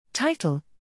Title: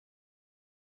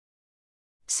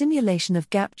 Simulation of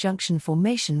gap junction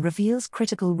formation reveals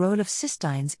critical role of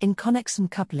cysteines in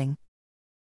connexon coupling.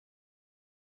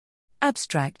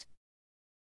 Abstract: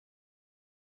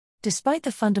 Despite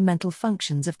the fundamental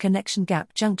functions of connection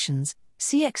gap junctions,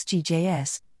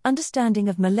 CXGJS, understanding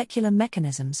of molecular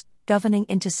mechanisms governing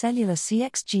intercellular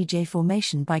CXGJ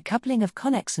formation by coupling of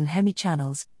connexon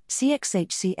hemichannels,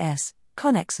 CXHCS,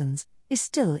 connexons, is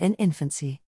still in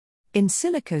infancy. In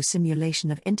silico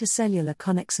simulation of intercellular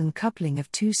connexon coupling of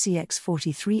two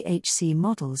CX43HC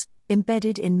models,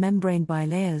 embedded in membrane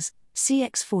bilayers,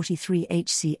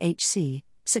 CX43HC-HC,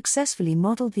 successfully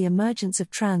modeled the emergence of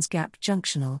trans-gap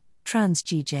junctional,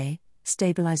 trans-GJ,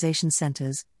 stabilization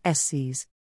centers, SCs.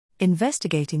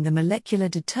 Investigating the molecular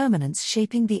determinants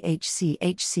shaping the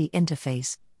HC-HC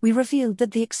interface, we revealed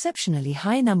that the exceptionally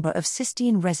high number of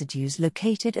cysteine residues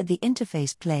located at the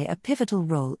interface play a pivotal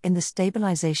role in the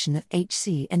stabilization of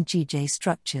HC and GJ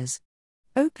structures.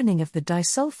 Opening of the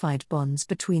disulfide bonds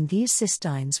between these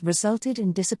cysteines resulted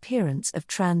in disappearance of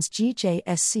trans-GJ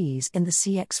SCs in the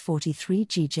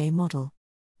CX43GJ model.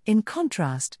 In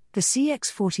contrast, the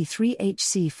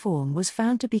CX43HC form was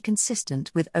found to be consistent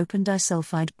with open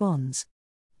disulfide bonds.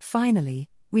 Finally,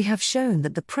 we have shown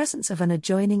that the presence of an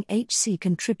adjoining HC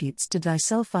contributes to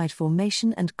disulfide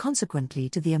formation and consequently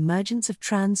to the emergence of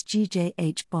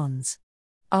trans-GJ-H bonds.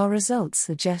 Our results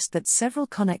suggest that several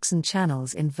connexon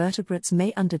channels in vertebrates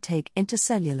may undertake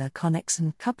intercellular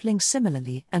connexon coupling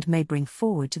similarly and may bring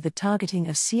forward to the targeting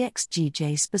of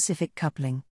CXGJ-specific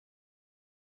coupling.